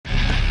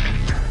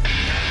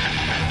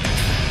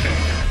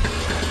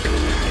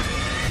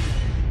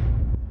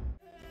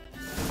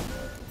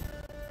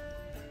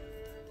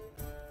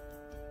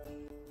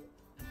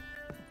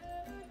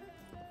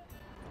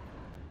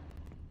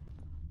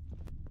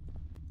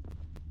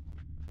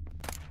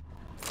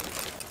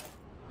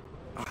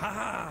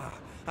Ha!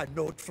 A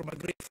note from a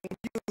grateful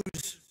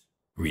muse.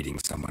 Reading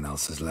someone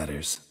else's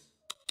letters.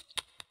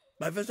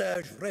 My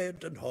visage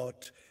red and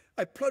hot,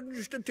 I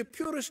plunged into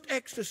purest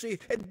ecstasy,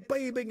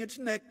 imbibing its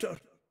nectar.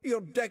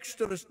 Your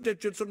dexterous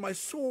digits on my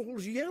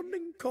soul's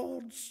yearning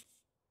chords.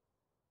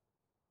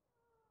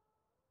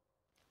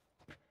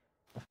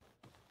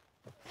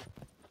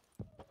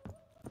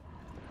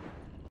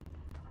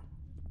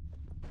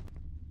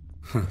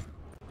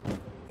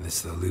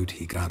 This the loot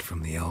he got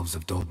from the elves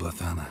of Dol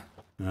Blathanna.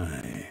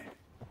 Aye.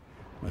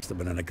 Must have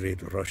been in a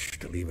great rush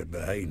to leave it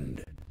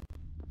behind.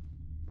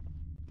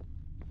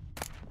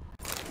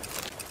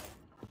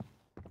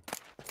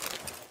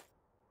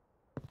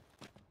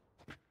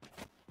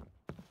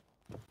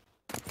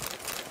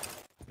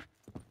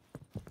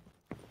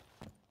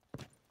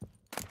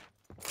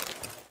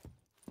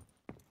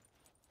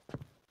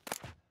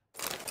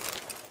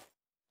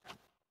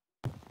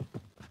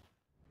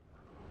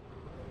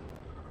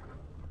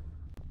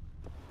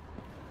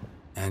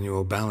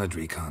 Annual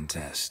balladry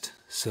contest.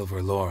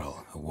 Silver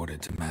laurel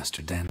awarded to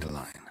Master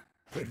Dandelion.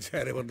 Prince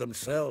Hereward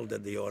himself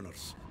did the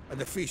honours, and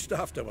the feast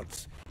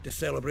afterwards, to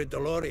celebrate the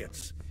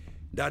laureates.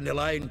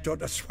 Dandelion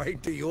taught a swine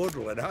to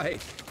yodel, and I...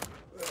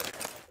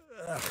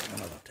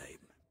 another time.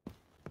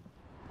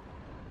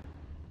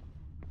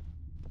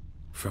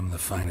 From the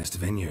finest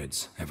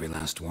vineyards, every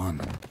last one.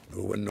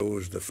 No one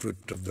knows the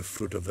fruit of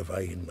the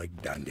vine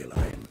like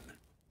Dandelion.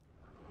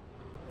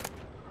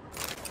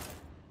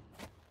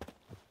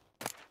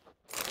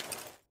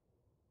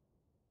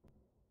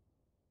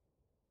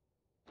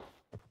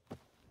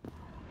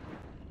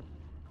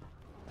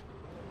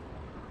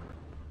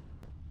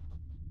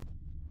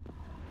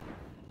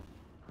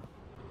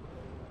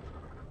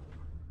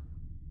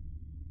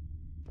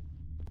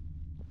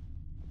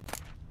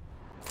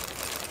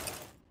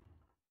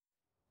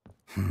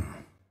 Hmm.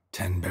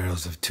 10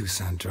 barrels of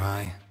Toussaint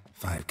Dry,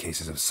 5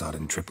 cases of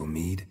sodden triple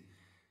mead.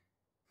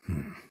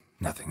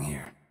 Nothing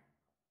here.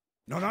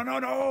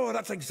 No,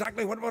 that's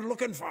exactly what we're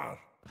looking for.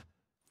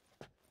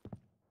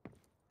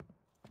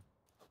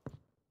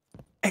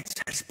 It's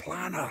his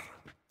planner.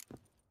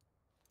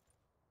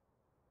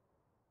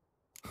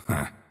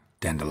 Huh.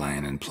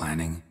 Dandelion and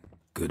planning?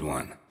 Good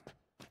one.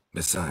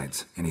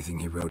 Besides, anything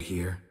he wrote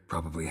here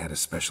probably had a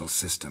special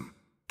system.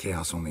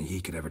 Chaos only he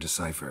could ever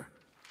decipher.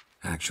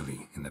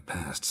 Actually, in the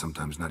past,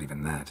 sometimes not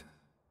even that.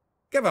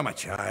 Give him a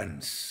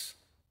chance.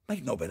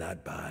 Might not be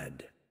that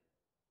bad.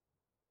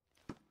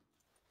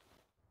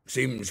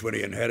 Seems when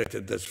he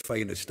inherited this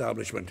fine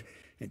establishment,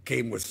 it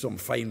came with some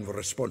fine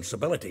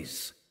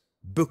responsibilities.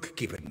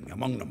 Bookkeeping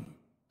among them.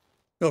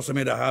 He also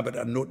made a habit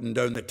of noting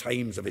down the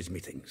times of his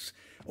meetings,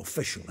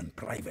 official and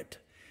private.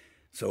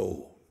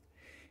 So,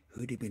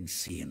 who'd he been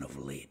seeing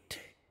of late?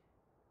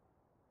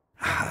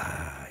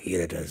 Ah,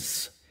 here it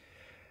is.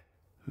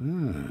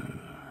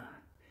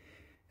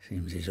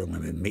 Seems he's only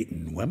been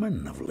meeting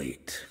women of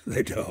late,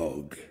 the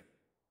dog.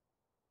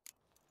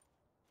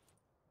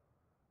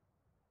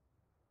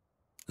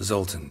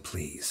 Zoltan,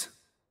 please.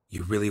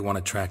 You really want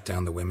to track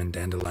down the women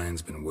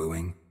Dandelion's been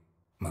wooing?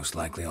 Most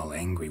likely all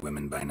angry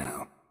women by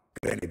now.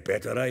 Got any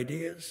better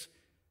ideas?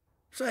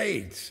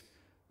 Besides,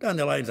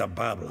 Dandelion's a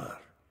babbler.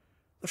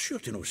 They're sure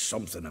to know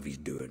something of his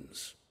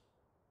doings.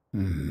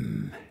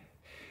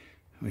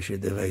 We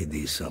should divide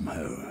these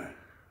somehow.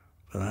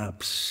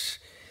 Perhaps...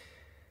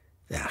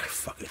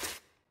 fuck it.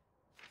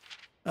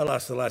 I'll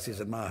ask the lassies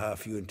in my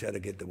half, you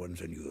interrogate the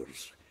ones in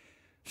yours.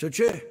 Suit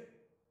you?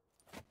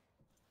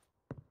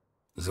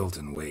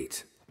 Zoltan,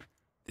 wait.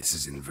 This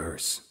is in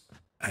verse.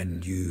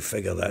 And you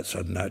figure that's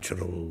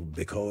unnatural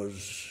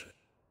because...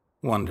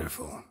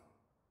 Wonderful.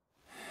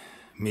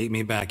 Meet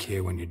me back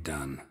here when you're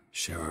done.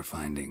 Share our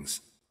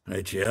findings.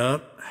 Right you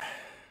are.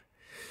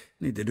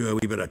 Need to do a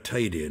wee bit of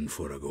tidying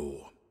before I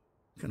go.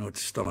 Cannot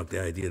stomach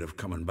the idea of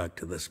coming back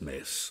to this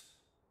mess.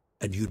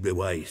 And you'd be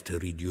wise to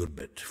read your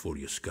bit before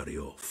you scurry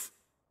off.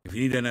 If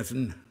you need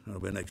anything, I'll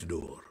be next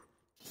door.